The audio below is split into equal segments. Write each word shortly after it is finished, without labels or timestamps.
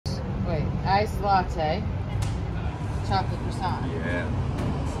iced latte, chocolate croissant. Yeah.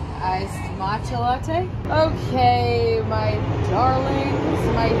 Iced matcha latte. Okay, my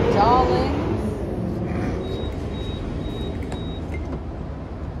darlings, my darlings.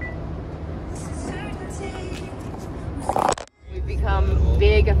 We've become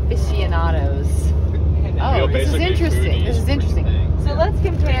big aficionados. Oh, this is interesting. This is interesting. So let's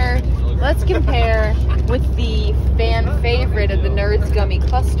compare with the fan favorite of the Nerds Gummy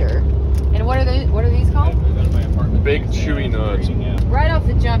Cluster. And what are these called? Big chewy nuts. Right off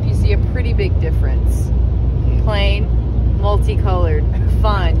the jump, you see a pretty big difference. Plain, multicolored,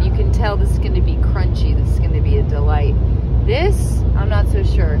 fun. You can tell this is going to be crunchy. This is going to be a delight. This, I'm not so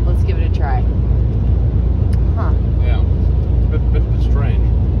sure. Let's give it a try. Huh. Yeah. Bit strange.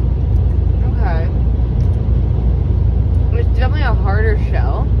 Okay. It's definitely a harder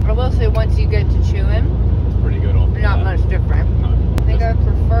shell. I will say once you get to chewing, It's pretty good off. not much different. No. I think I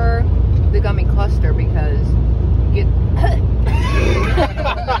prefer the gummy cluster because you get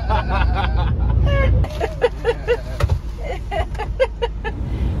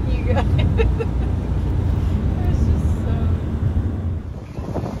you got it. It's just so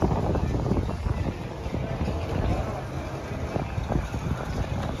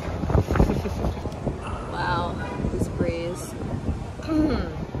wow, this breeze.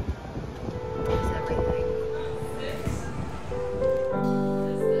 It's everything.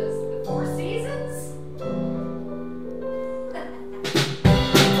 The Four Seasons?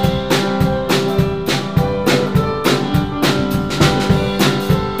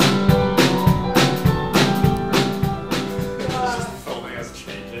 Filming has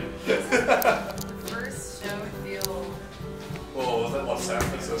changed it. The first show would feel Well, was that Los San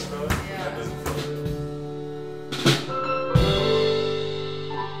Francisco? Yeah. That doesn't feel good.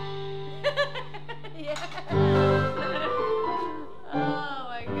 oh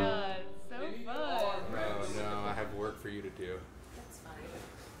my god, so fun. No, I have work for you to do. That's fine.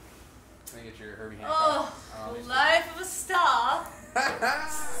 Let me get your Herbie Hancock. Oh, life of a star.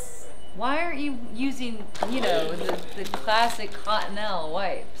 Why aren't you using, the classic Cottonelle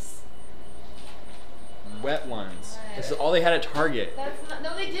wipes? Wet ones. This is all they had at Target. That's not,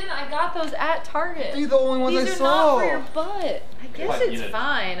 no, they didn't. I got those at Target. These are the only ones These I are saw. not for your butt. I guess What, it's you didn't-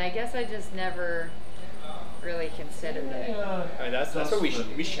 fine. I guess I just never really considered it. I mean, that's what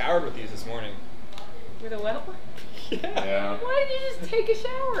we showered with these this morning. With a wet one? Yeah. Why didn't you just take a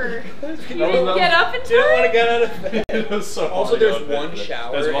shower? You That didn't was- get up in Didn't want to time? get out of bed. It was so Also, hard to there's go to bed one today.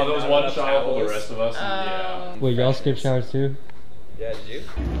 shower There was and one not shower for the enough rest of us. And yeah. Wait, y'all skip showers too? Yeah, did you?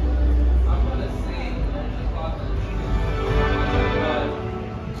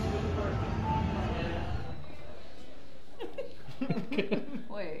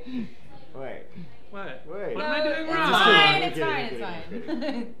 Wait. Wait. What? Wait. What am I doing It's wrong? fine, it's Kidding, fine, kidding, it's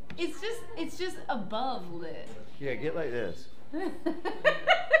kidding, fine. It's just above lit. Yeah, get like this. You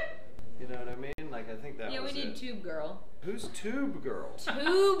know what I mean? Like, I think that Yeah, we was need it. Tube Girl. Who's Tube Girl?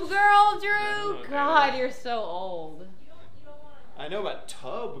 Tube Girl, Drew! know, God, you're so old. I know about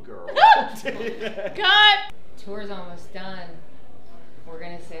Tub Girl. Cut! Tour's almost done. We're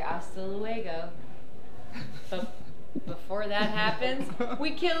gonna say hasta luego. But before that happens,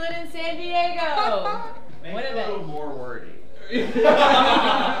 we kill it in San Diego! What Make it a little event? more wordy.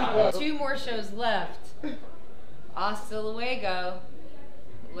 2 more shows left. Hasta luego.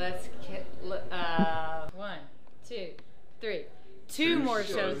 Let's get, 1, 2, 3. 2 more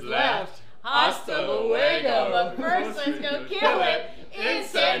shows left. Hasta luego. But first, let's go kill it in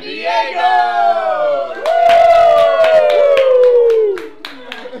San Diego!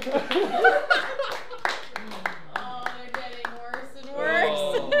 Oh, they're getting worse and worse.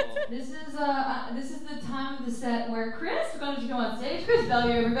 This is the time of the set where Chris, why don't you come on stage? Chris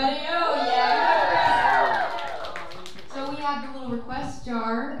Bellier, everybody. Oh yeah. So we had the little request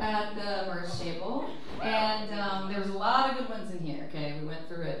jar at the merch table, and there's a lot of good ones in here. Okay, we went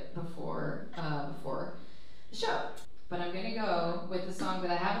through it before the show, but I'm gonna go with the song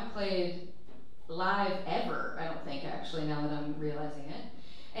that I haven't played live ever. I don't think actually. Now that I'm realizing it.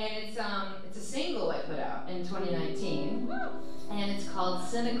 And it's a single I put out in 2019, and it's called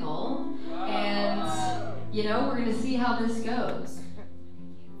Cynical, and we're gonna see how this goes.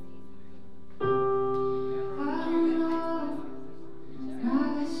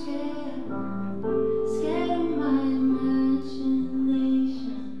 Scared of my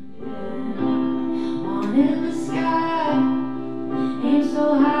imagination, yeah. Wanted the sky, aim so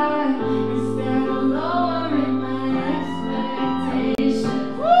high, instead of lowering my expectations. I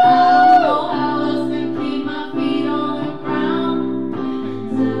don't know how else to keep my feet on the ground.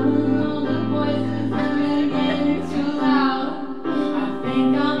 Telling all the voices that are getting too loud.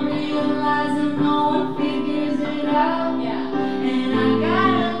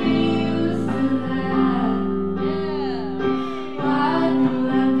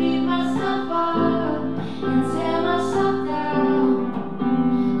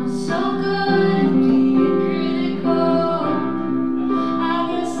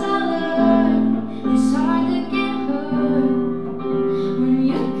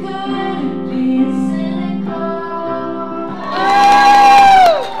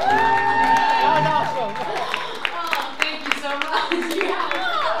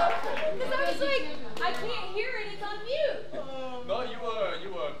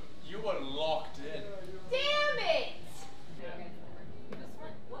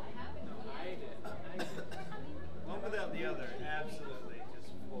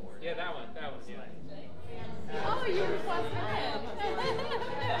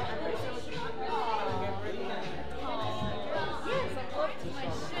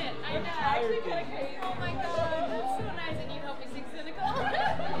 Oh my god, that's so nice. And you help me sing Cynical.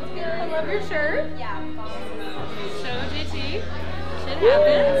 I love your shirt. Yeah. Show JT. Shit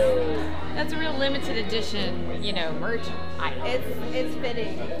happens. That's a real limited edition, you know, merch item. It's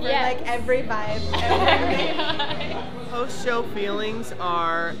fitting for like every vibe. Post-show feelings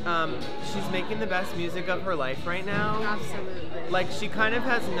are, she's making the best music of her life right now. Absolutely. Like, she kind of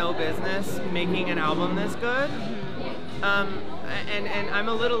has no business making an album this good. And I'm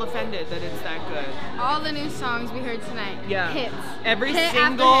a little offended that it's that good. All the new songs we heard tonight. Yeah. Hits. Every Hit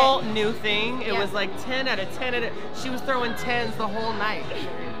single after hit. new thing, it was like 10 out of 10 out of, she was throwing 10s the whole night.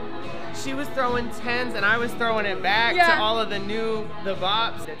 She was throwing 10s and I was throwing it back to all of the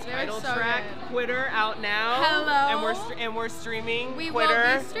bops. The title so track, good. Quitter, out now. Hello. And we're streaming We Quitter.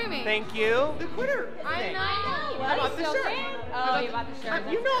 will be streaming. Thank you. The Quitter I thing. know. I bought the shirt. Oh, you bought the shirt.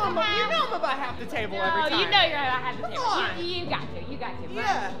 You know I'm about half the table every time. You know you're at half the table. on. You got to. You got to.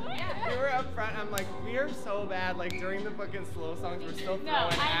 Yeah. We were up front. I'm like, we are so bad. Like during the fucking slow songs, we're still throwing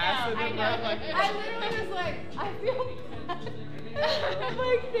ass in the front. Like, I literally was like, I feel bad.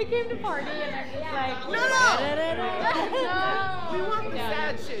 Like they came to party and they're just like, no. We want the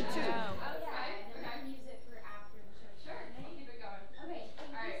sad shit too.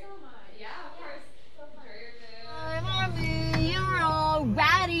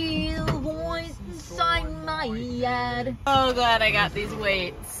 Oh god, I got these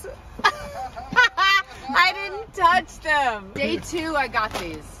weights. I didn't touch them. Day 2, I got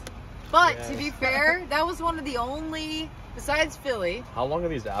these. But to be fair, that was one of the only, besides Philly, How long have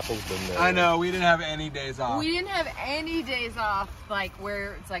these apples been there? I know, we didn't have any days off. we didn't have any days off, like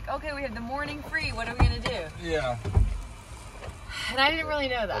where it's like, okay, we have the morning free, what are we gonna do? Yeah. And I didn't really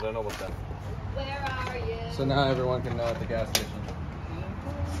know I that. don't know about that. Where are you? So now everyone can know at the gas station.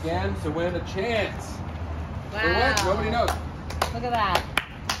 Scan to win a chance. For what? Nobody knows. Look at that.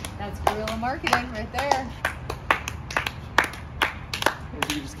 That's guerrilla marketing right there. Or you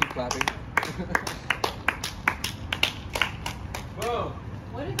can just keep clapping. Whoa.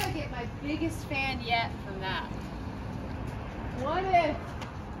 What if I get my biggest fan yet from that? What if?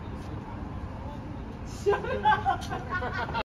 Shut up!